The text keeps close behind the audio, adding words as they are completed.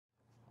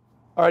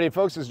Alrighty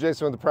folks, it's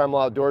Jason with the Primal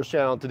Outdoors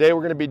channel. Today we're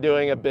going to be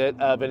doing a bit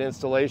of an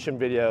installation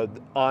video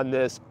on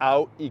this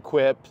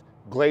OutEquip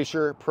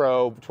Glacier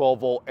Pro 12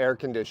 volt air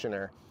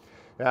conditioner.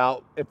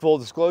 Now, in full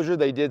disclosure,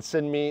 they did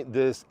send me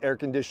this air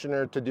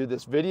conditioner to do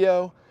this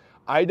video.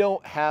 I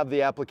don't have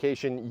the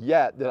application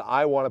yet that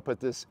I want to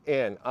put this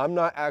in. I'm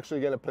not actually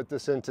going to put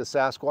this into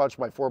Sasquatch,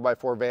 my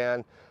 4x4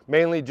 van,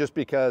 mainly just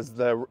because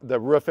the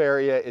roof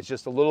area is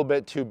just a little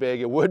bit too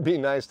big. It would be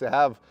nice to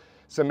have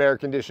some air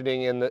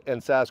conditioning in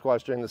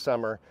Sasquatch during the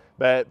summer,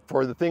 but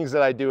for the things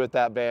that I do at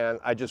that van,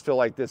 I just feel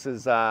like this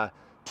is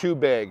too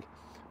big.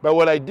 But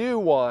what I do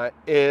want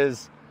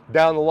is,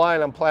 down the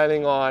line, I'm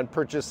planning on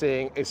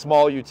purchasing a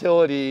small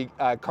utility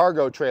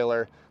cargo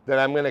trailer that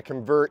I'm going to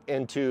convert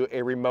into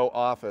a remote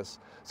office.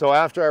 So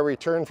after I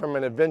return from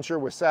an adventure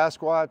with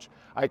Sasquatch,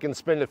 I can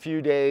spend a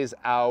few days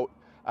out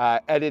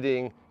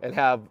editing and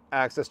have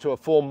access to a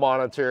full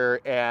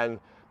monitor and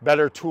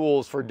better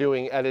tools for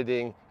doing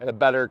editing and a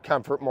better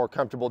more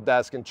comfortable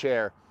desk and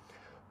chair.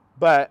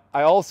 But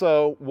I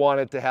also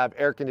wanted to have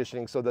air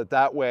conditioning so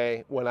that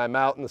way when I'm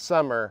out in the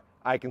summer,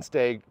 I can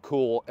stay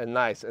cool and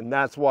nice. And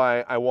that's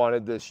why I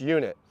wanted this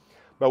unit.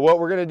 But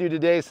what we're gonna do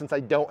today, since I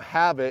don't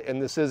have it,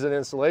 and this is an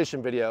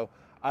installation video,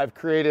 I've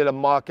created a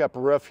mock-up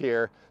roof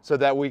here so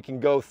that we can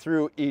go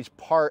through each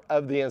part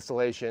of the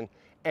installation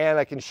and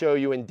I can show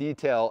you in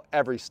detail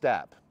every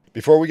step.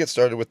 Before we get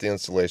started with the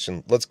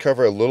installation, let's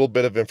cover a little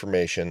bit of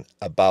information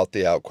about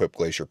the OutEquip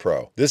Glacier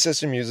Pro. This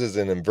system uses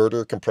an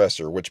inverter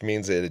compressor, which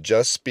means it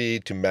adjusts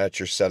speed to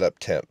match your setup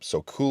temp,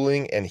 so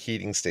cooling and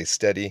heating stay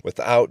steady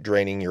without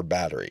draining your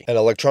battery. An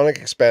electronic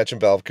expansion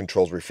valve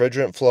controls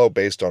refrigerant flow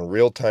based on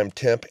real-time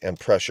temp and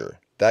pressure.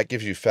 That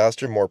gives you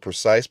faster, more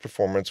precise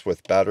performance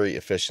with battery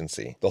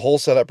efficiency. The whole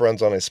setup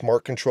runs on a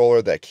smart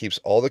controller that keeps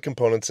all the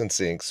components in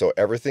sync so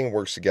everything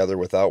works together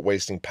without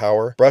wasting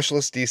power.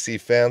 Brushless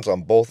DC fans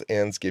on both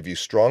ends give you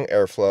strong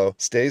airflow,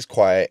 stays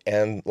quiet,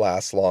 and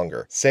lasts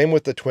longer. Same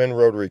with the twin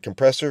rotary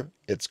compressor.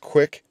 It's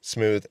quick,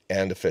 smooth,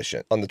 and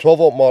efficient. On the 12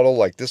 volt model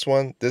like this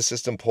one, this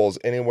system pulls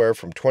anywhere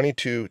from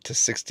 22 to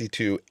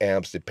 62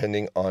 amps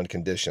depending on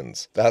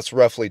conditions. That's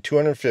roughly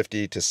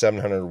 250 to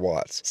 700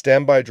 watts.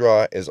 Standby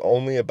draw is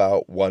only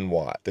about 1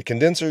 watt. The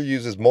condenser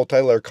uses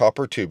multi-layer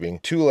copper tubing,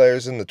 2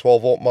 layers in the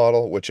 12 volt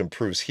model, which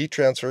improves heat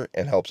transfer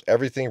and helps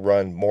everything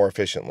run more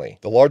efficiently.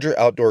 The larger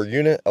outdoor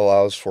unit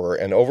allows for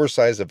an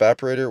oversized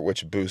evaporator,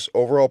 which boosts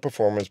overall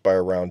performance by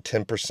around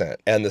 10%.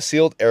 And the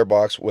sealed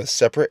airbox with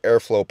separate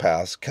airflow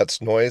paths cuts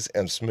noise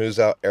and smooths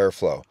out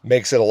airflow.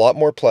 Makes it a lot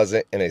more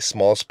pleasant in a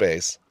small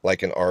space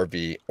like an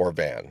RV or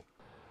van.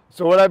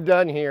 So what I've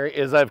done here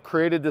is I've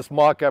created this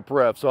mock-up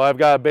roof. So I've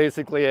got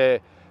basically a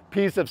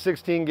piece of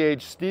 16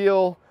 gauge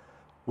steel.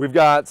 We've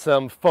got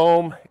some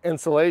foam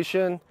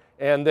insulation,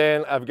 and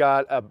then I've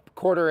got a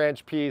 1/4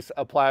 inch piece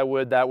of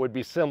plywood that would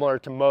be similar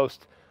to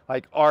most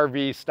like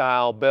RV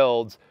style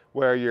builds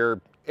where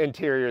your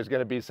interior is going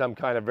to be some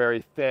kind of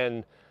very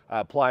thin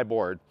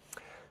plyboard.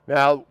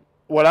 Now,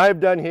 what I've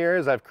done here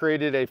is I've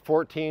created a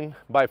 14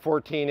 by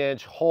 14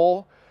 inch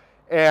hole,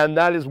 and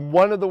that is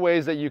one of the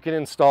ways that you can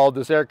install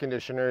this air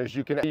conditioner. Is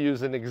you can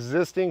use an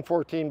existing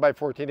 14 by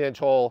 14 inch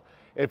hole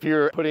if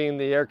you're putting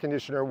the air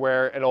conditioner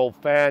where an old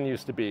fan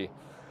used to be.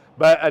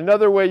 But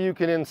another way you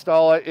can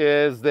install it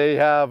is they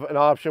have an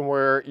option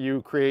where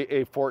you create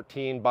a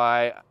 14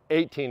 by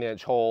 18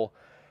 inch hole.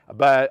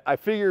 But I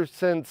figure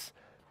since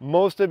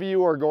most of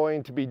you are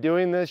going to be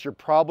doing this, you're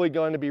probably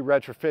going to be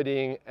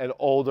retrofitting an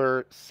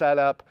older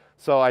setup.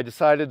 So I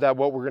decided that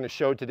what we're going to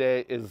show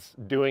today is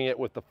doing it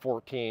with the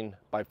 14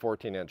 by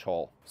 14 inch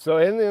hole. So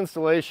in the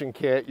installation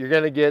kit, you're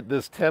going to get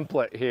this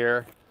template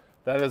here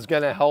that is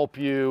going to help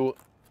you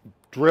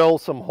drill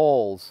some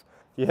holes.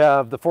 You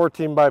have the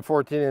 14 by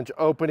 14 inch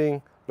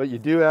opening, but you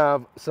do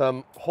have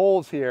some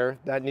holes here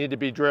that need to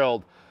be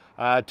drilled.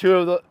 4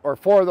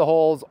 of the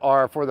holes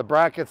are for the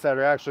brackets that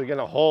are actually going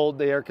to hold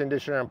the air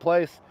conditioner in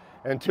place,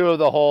 and 2 of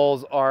the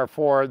holes are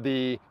for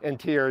the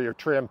interior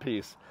trim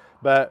piece.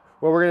 But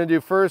what we're going to do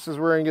first is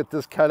we're going to get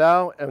this cut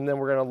out, and then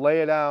we're going to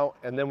lay it out,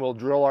 and then we'll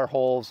drill our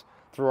holes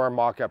through our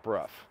mock-up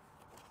roof.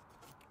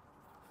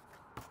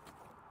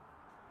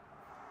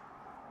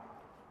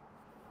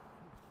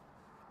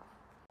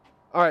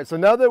 All right, so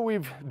now that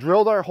we've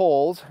drilled our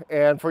holes,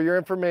 and for your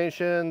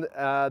information,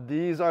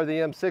 these are the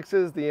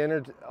M6s, the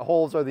inner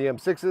holes are the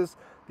M6s,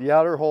 the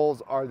outer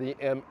holes are the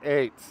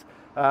M8s.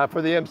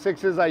 For the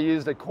M6s, I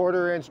used a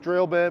 1/4 inch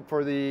drill bit.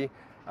 For the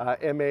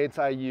M8s,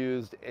 I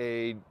used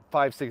a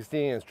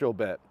 5/16 inch drill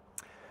bit.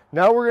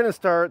 Now we're gonna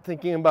start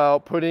thinking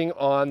about putting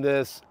on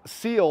this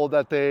seal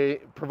that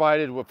they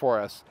provided for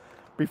us.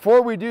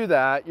 Before we do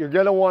that, you're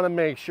gonna wanna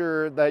make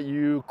sure that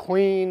you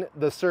clean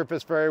the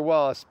surface very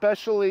well,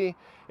 especially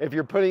if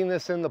you're putting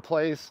this in the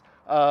place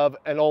of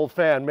an old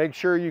fan. Make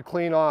sure you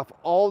clean off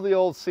all the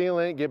old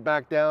sealant, get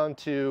back down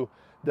to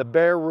the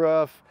bare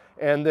roof,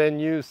 and then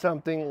use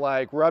something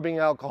like rubbing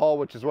alcohol,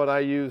 which is what I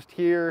used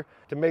here,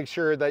 to make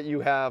sure that you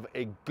have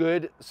a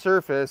good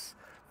surface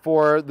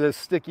for this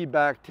sticky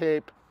back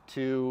tape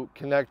to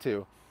connect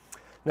to.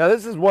 Now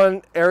this is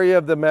one area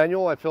of the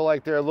manual I feel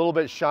like they're a little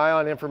bit shy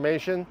on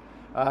information,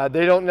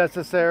 They don't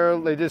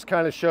necessarily, they just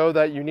kind of show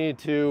that you need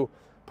to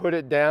put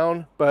it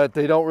down, but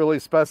they don't really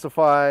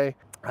specify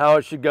how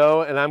it should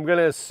go. And I'm going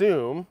to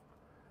assume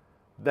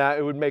that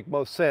it would make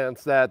most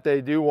sense that they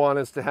do want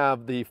us to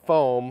have the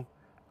foam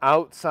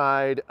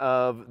outside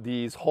of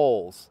these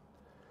holes.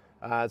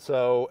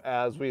 So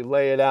as we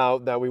lay it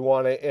out, that we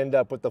want to end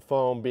up with the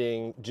foam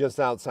being just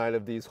outside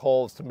of these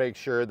holes to make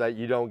sure that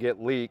you don't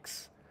get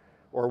leaks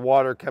or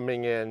water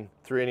coming in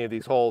through any of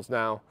these holes.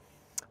 Now,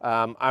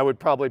 I would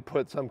probably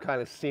put some kind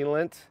of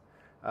sealant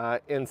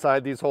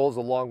inside these holes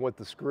along with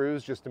the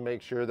screws just to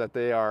make sure that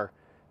they are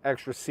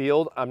extra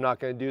sealed. I'm not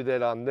going to do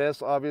that on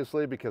this,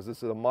 obviously, because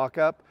this is a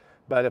mock-up.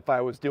 But if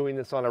I was doing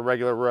this on a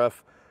regular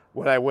roof,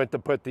 when I went to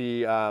put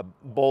the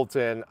bolts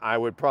in, I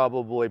would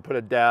probably put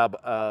a dab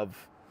of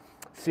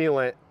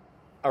sealant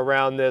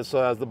around this,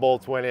 so as the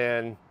bolts went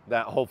in,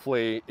 that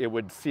hopefully it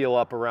would seal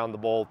up around the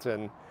bolt,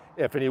 and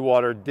if any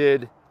water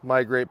did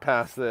migrate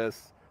past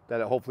this, that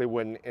it hopefully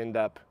wouldn't end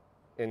up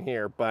in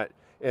here. But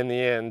in the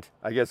end,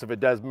 I guess if it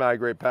does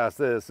migrate past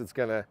this, it's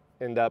gonna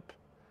end up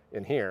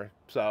in here.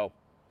 So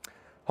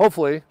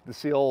hopefully the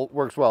seal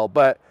works well.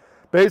 But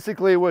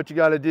basically what you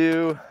got to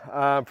do,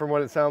 from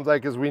what it sounds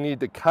like, is we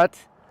need to cut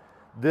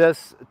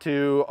this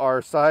to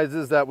our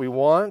sizes that we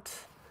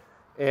want,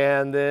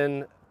 and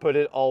then put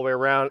it all the way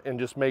around and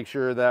just make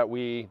sure that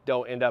we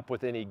don't end up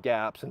with any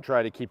gaps, and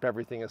try to keep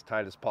everything as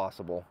tight as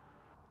possible.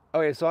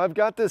 Okay, so I've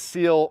got this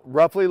seal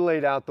roughly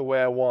laid out the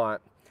way I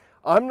want.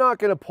 I'm not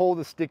going to pull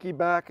the sticky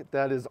back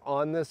that is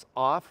on this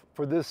off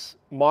for this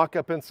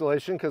mock-up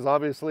installation, because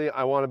obviously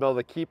I want to be able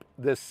to keep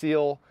this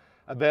seal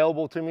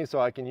available to me so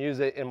I can use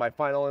it in my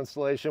final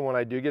installation when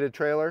I do get a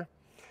trailer.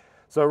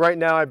 So right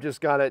now I've just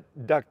got it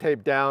duct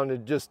taped down to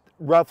just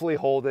roughly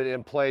hold it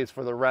in place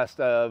for the rest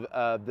of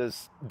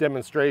this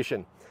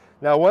demonstration.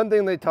 Now, one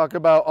thing they talk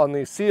about on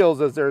these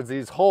seals is there's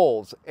these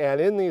holes,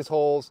 and in these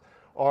holes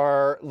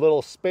are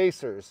little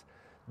spacers.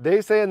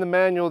 They say in the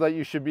manual that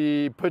you should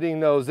be putting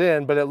those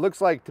in, but it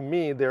looks like to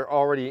me they're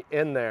already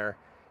in there,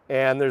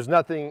 and there's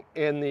nothing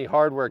in the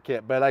hardware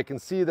kit, but I can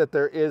see that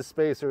there is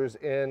spacers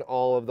in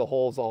all of the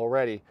holes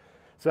already.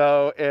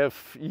 So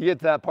if you get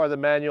to that part of the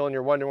manual and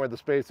you're wondering where the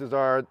spacers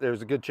are,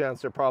 there's a good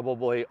chance they're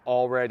probably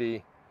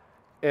already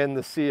in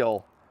the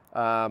seal.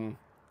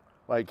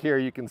 Like here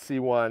you can see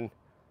one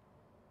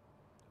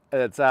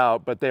that's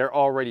out, but they're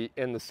already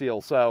in the seal.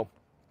 So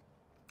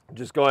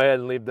just go ahead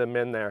and leave them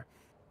in there.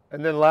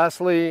 And then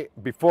lastly,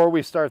 before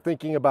we start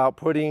thinking about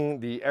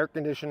putting the air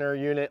conditioner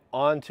unit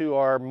onto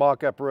our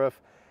mock-up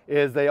roof,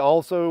 is they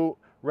also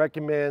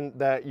recommend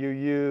that you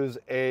use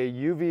a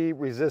UV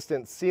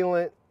resistant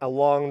sealant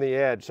along the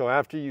edge. So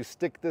after you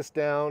stick this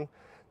down,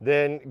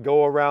 then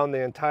go around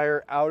the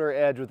entire outer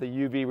edge with a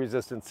UV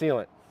resistant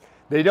sealant.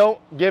 They don't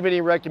give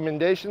any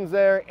recommendations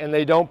there, and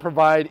they don't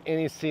provide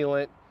any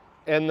sealant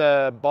in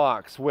the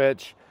box,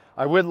 which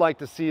I would like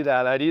to see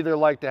that. I'd either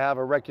like to have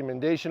a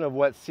recommendation of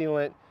what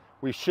sealant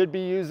we should be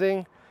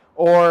using,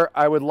 or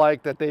I would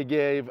like that they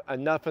gave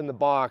enough in the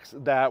box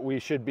that we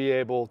should be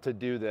able to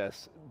do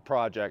this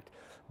project.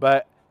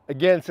 But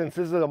again, since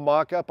this is a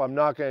mock-up, I'm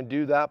not going to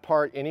do that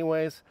part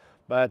anyways,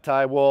 but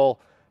I will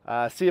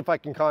see if I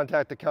can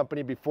contact the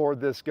company before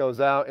this goes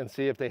out and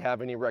see if they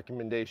have any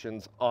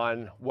recommendations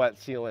on what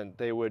sealant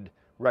they would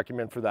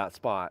recommend for that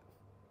spot.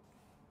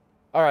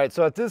 All right,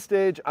 so at this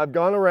stage, I've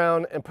gone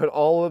around and put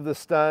all of the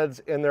studs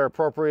in their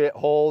appropriate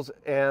holes,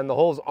 and the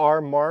holes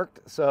are marked.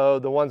 So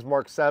the ones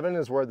marked 7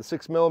 is where the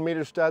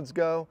 6mm studs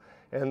go,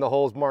 and the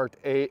holes marked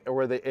 8 are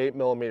where the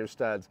 8mm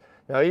studs.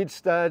 Now each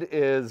stud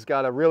is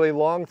got a really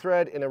long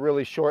thread and a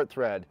really short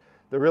thread.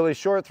 The really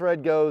short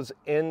thread goes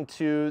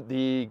into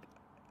the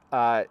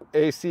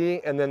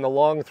AC, and then the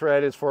long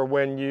thread is for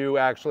when you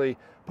actually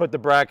put the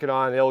bracket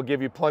on. It'll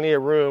give you plenty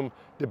of room,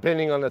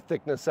 depending on the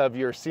thickness of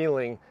your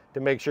ceiling, to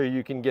make sure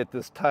you can get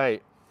this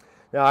tight.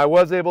 Now I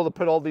was able to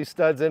put all these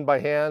studs in by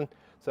hand,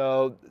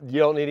 so you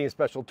don't need any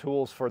special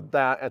tools for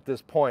that at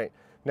this point.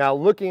 Now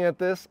looking at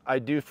this, I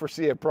do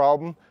foresee a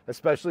problem,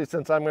 especially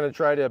since I'm going to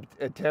try to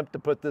attempt to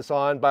put this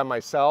on by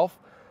myself,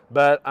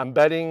 but I'm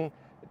betting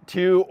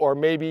 2 or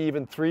maybe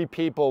even 3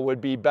 people would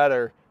be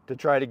better to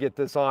try to get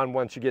this on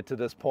once you get to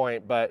this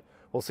point, but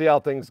we'll see how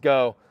things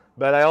go.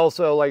 But I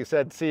also, like I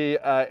said, see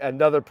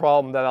another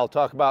problem that I'll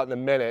talk about in a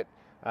minute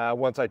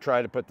once I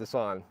try to put this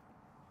on.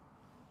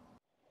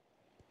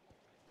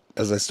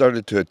 As I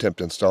started to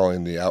attempt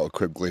installing the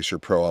OutEquip Glacier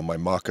Pro on my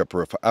mock-up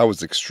roof, I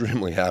was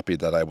extremely happy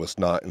that I was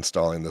not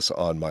installing this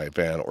on my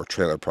van or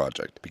trailer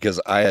project, because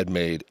I had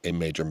made a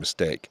major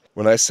mistake.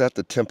 When I set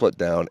the template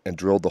down and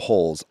drilled the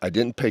holes, I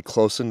didn't pay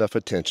close enough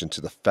attention to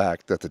the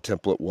fact that the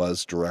template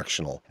was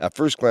directional. At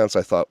first glance,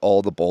 I thought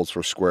all the bolts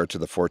were square to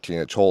the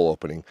 14-inch hole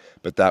opening,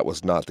 but that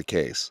was not the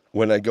case.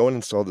 When I go and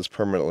install this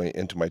permanently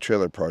into my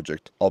trailer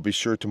project, I'll be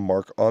sure to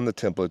mark on the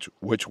template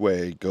which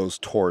way goes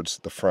towards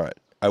the front.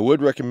 I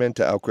would recommend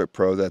to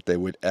OutEquipPro that they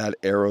would add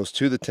arrows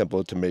to the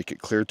template to make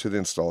it clear to the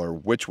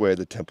installer which way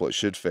the template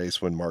should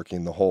face when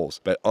marking the holes.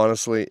 But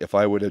honestly, if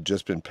I would have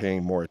just been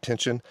paying more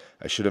attention,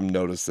 I should have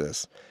noticed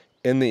this.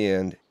 In the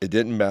end, it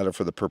didn't matter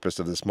for the purpose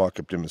of this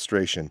mock-up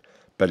demonstration,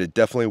 but it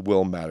definitely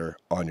will matter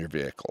on your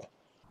vehicle.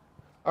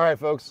 All right,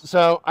 folks,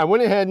 so I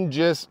went ahead and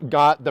just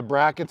got the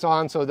brackets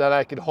on so that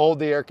I could hold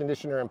the air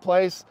conditioner in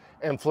place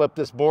and flip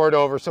this board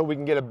over so we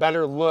can get a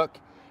better look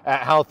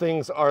at how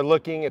things are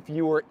looking if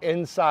you were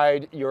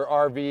inside your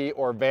RV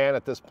or van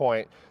at this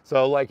point.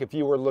 So like if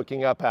you were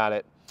looking up at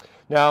it.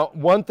 Now,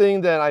 one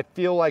thing that I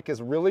feel like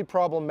is really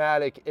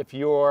problematic if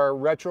you're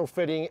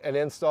retrofitting an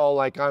install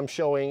like I'm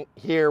showing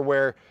here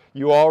where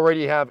you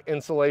already have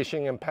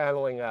insulation and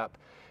paneling up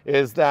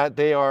is that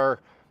they are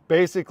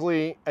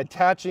basically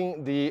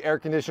attaching the air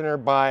conditioner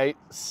by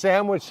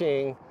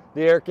sandwiching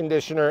the air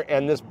conditioner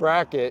and this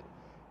bracket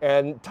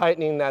and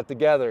tightening that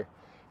together.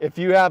 If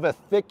you have a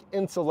thick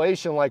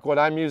insulation like what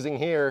I'm using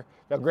here,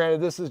 now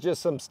granted this is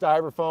just some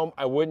styrofoam,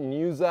 I wouldn't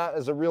use that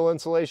as a real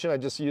insulation, I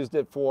just used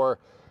it for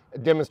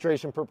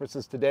demonstration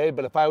purposes today,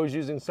 but if I was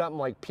using something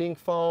like pink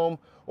foam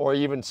or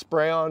even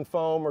spray-on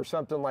foam or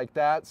something like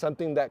that,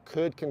 something that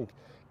could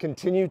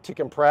continue to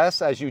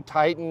compress as you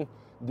tighten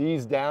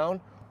these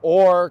down,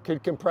 or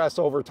could compress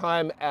over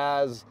time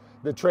as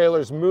the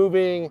trailer's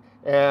moving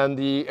and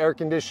the air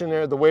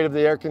conditioner, the weight of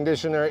the air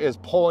conditioner is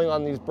pulling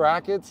on these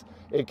brackets,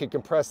 it could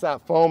compress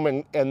that foam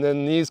and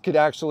then these could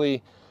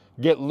actually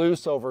get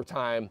loose over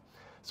time.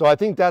 So I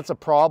think that's a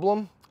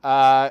problem.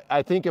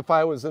 I think if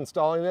I was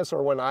installing this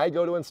or when I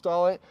go to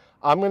install it,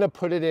 I'm gonna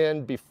put it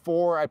in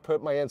before I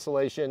put my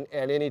insulation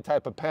and any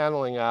type of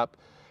paneling up.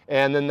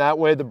 And then that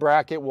way the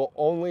bracket will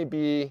only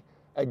be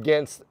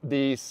against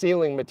the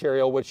ceiling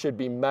material, which should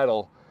be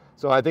metal.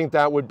 So I think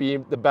that would be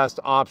the best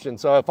option.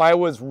 So if I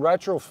was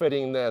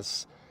retrofitting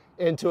this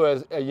into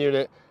a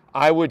unit,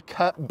 I would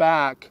cut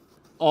back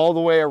all the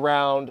way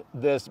around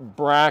this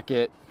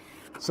bracket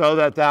so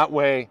that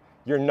way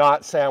you're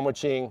not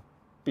sandwiching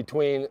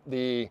between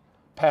the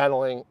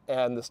paneling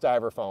and the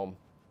styrofoam.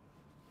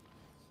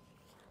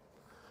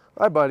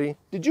 Hi, buddy.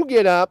 Did you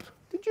get up?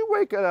 Did you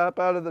wake up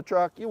out of the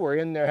truck? You were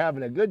in there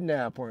having a good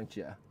nap, weren't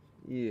you?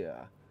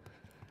 Yeah.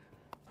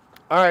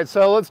 All right,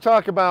 so let's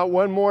talk about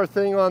one more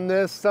thing on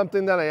this.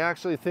 Something that I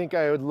actually think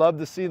I would love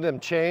to see them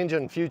change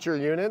in future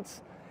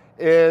units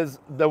is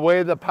the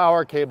way the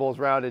power cable is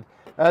routed.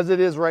 As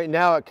it is right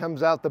now, it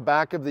comes out the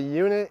back of the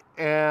unit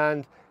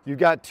and you've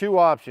got two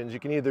options. You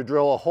can either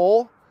drill a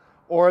hole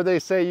or they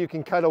say you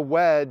can cut a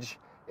wedge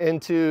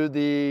into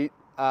the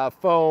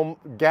foam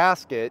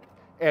gasket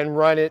and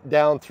run it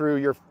down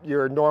through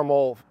your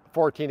normal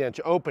 14-inch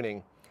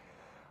opening.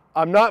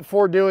 I'm not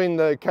for doing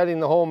the cutting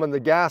the hole in the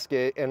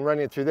gasket and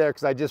running it through there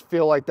because I just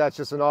feel like that's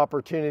just an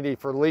opportunity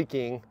for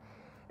leaking.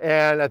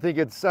 And I think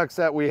it sucks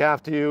that we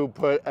have to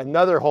put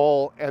another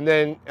hole and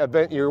then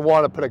you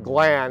want to put a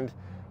gland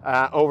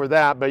over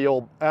that, but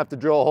you'll have to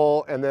drill a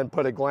hole and then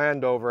put a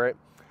gland over it.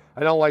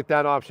 I don't like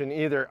that option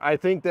either. I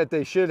think that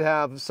they should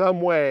have some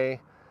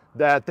way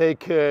that they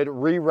could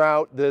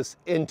reroute this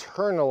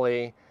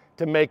internally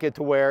to make it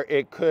to where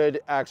it could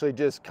actually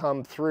just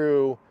come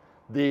through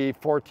the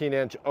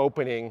 14-inch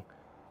opening.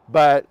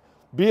 But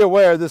be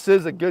aware, this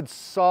is a good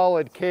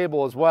solid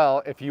cable as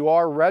well. If you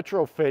are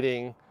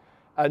retrofitting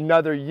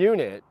another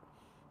unit,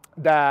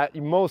 that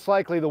most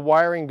likely the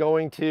wiring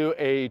going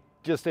to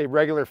just a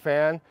regular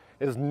fan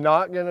is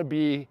not going to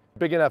be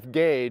big enough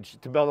gauge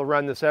to be able to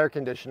run this air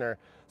conditioner.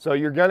 So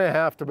you're going to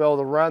have to be able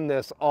to run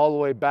this all the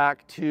way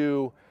back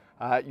to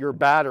your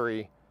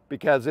battery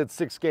because it's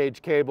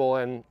 6-gauge cable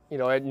and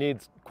it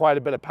needs quite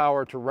a bit of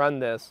power to run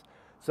this.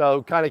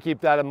 So kind of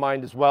keep that in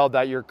mind as well,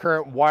 that your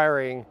current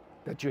wiring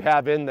that you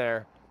have in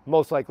there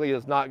most likely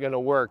is not going to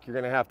work. You're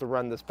going to have to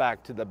run this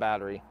back to the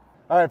battery.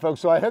 All right,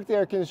 folks, so I hooked the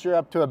air conditioner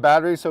up to a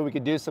battery so we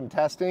could do some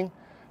testing.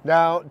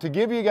 Now, to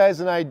give you guys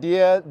an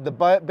idea, the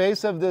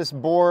base of this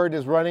board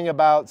is running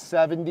about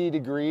 70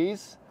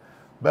 degrees.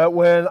 But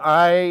when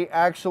I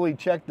actually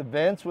check the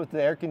vents with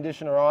the air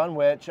conditioner on,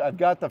 which I've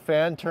got the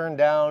fan turned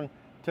down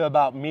to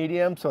about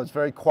medium, so it's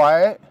very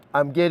quiet,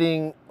 I'm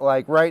getting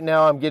right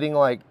now I'm getting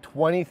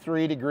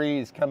 23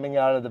 degrees coming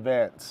out of the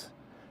vents.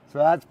 So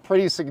that's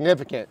pretty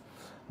significant.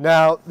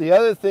 Now, the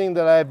other thing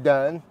that I've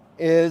done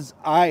is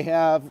I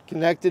have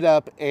connected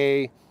up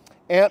a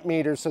amp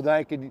meter so that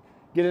I could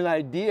get an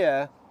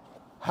idea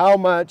how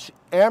much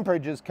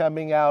amperage is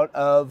coming out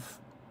of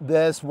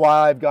this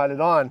while I've got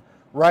it on.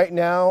 Right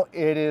now,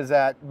 it is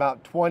at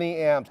about 20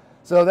 amps.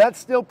 So that's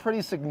still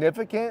pretty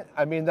significant.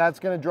 I mean, that's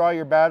going to draw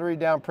your battery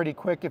down pretty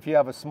quick if you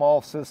have a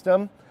small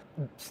system.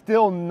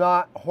 Still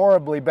not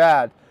horribly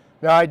bad.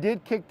 Now, I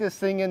did kick this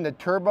thing into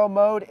turbo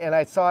mode and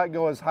I saw it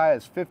go as high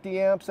as 50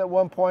 amps at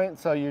one point.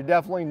 So you're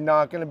definitely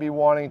not going to be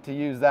wanting to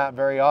use that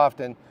very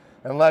often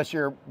unless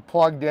you're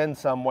plugged in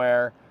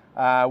somewhere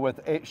with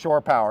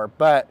shore power.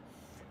 But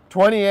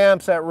 20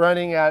 amps at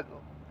running at,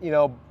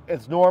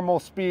 its normal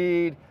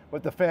speed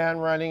with the fan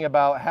running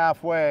about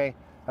halfway,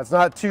 that's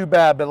not too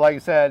bad. But like I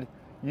said,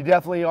 you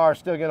definitely are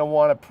still going to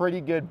want a pretty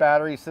good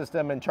battery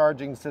system and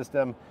charging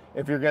system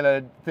if you're going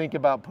to think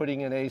about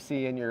putting an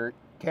AC in your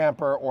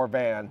camper or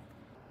van.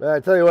 But I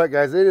tell you what,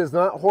 guys, it is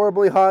not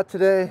horribly hot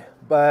today,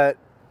 but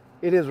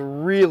it is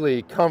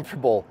really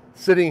comfortable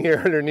sitting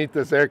here underneath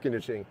this air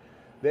conditioning.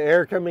 The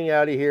air coming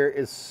out of here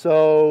is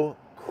so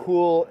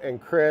cool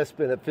and crisp,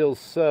 and it feels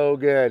so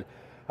good.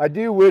 I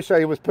do wish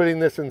I was putting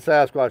this in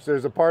Sasquatch.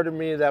 There's a part of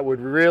me that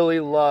would really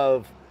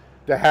love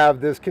to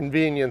have this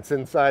convenience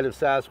inside of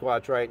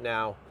Sasquatch right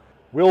now.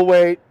 We'll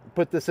wait,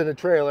 put this in a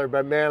trailer,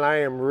 but man, I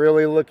am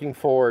really looking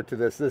forward to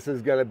this. This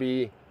is gonna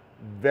be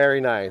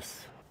very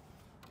nice.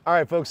 All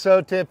right, folks,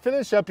 so to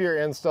finish up your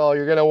install,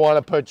 you're gonna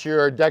wanna put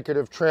your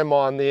decorative trim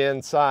on the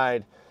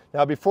inside.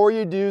 Now, before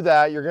you do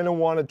that, you're gonna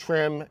wanna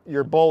trim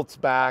your bolts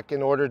back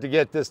in order to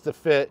get this to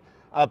fit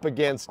up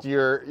against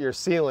your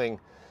ceiling.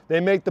 They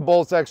make the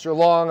bolts extra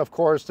long, of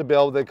course, to be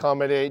able to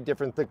accommodate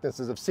different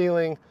thicknesses of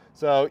ceiling.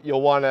 So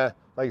you'll wanna,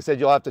 like I said,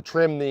 you'll have to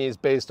trim these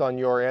based on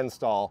your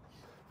install.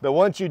 But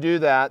once you do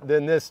that,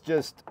 then this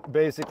just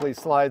basically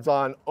slides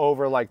on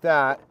over like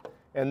that,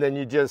 and then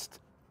you just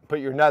put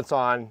your nuts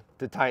on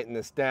to tighten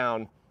this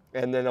down,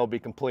 and then it'll be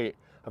complete.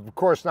 I'm of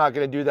course not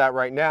gonna do that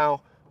right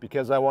now,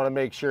 because I want to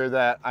make sure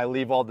that I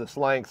leave all this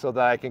length so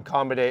that I can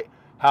accommodate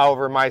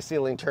however my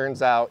ceiling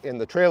turns out in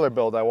the trailer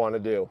build I want to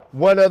do.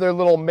 One other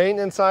little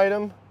maintenance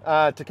item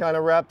to kind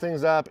of wrap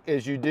things up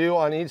is you do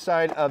on each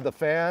side of the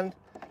fan,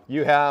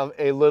 you have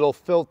a little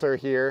filter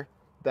here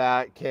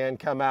that can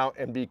come out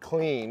and be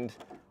cleaned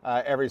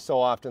every so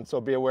often.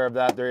 So be aware of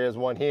that. There is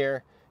one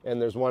here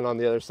and there's one on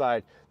the other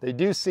side. They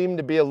do seem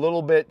to be a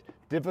little bit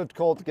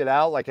difficult to get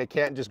out. Like I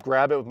can't just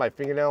grab it with my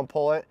fingernail and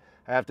pull it.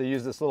 I have to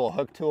use this little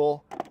hook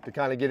tool to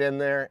kind of get in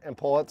there and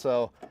pull it.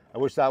 So I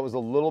wish that was a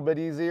little bit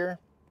easier,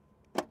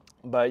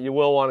 but you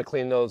will want to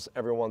clean those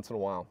every once in a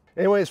while.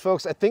 Anyways,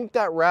 folks, I think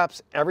that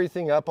wraps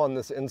everything up on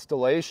this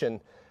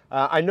installation.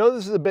 I know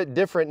this is a bit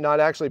different, not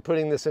actually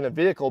putting this in a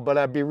vehicle, but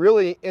I'd be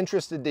really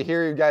interested to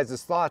hear your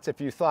guys' thoughts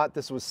if you thought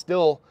this was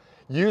still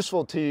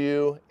useful to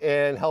you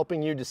in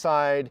helping you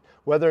decide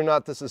whether or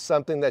not this is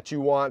something that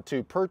you want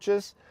to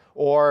purchase,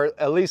 or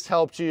at least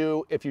helped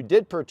you, if you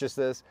did purchase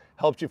this,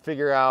 helped you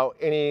figure out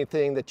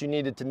anything that you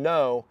needed to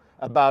know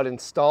about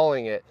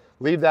installing it.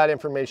 Leave that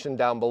information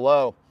down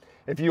below.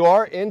 If you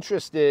are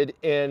interested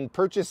in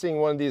purchasing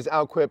one of these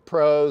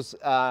OutEquipPro's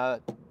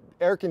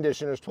air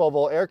conditioners,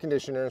 12-volt air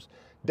conditioners,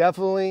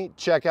 definitely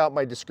check out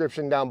my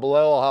description down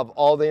below. I'll have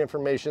all the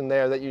information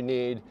there that you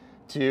need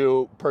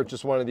to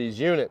purchase one of these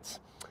units.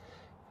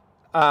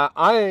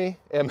 I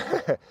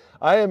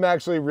am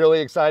actually really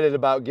excited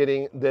about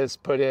getting this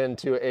put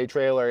into a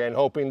trailer and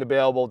hoping to be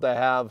able to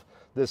have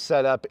this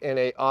set up in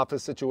an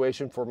office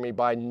situation for me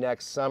by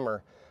next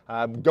summer.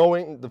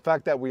 The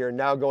fact that we are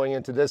now going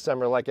into this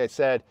summer, like I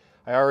said,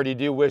 I already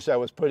do wish I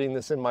was putting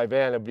this in my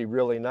van. It'd be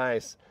really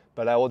nice,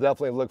 but I will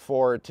definitely look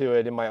forward to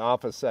it in my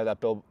office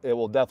setup. It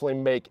will definitely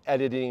make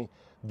editing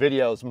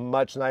videos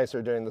much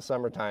nicer during the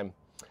summertime.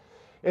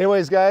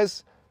 Anyways,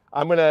 guys,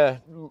 I'm gonna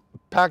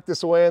pack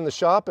this away in the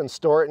shop and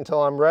store it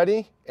until I'm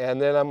ready, and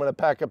then I'm gonna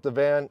pack up the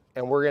van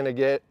and we're gonna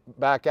get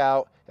back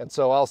out, and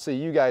so I'll see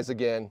you guys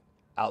again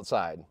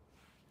outside.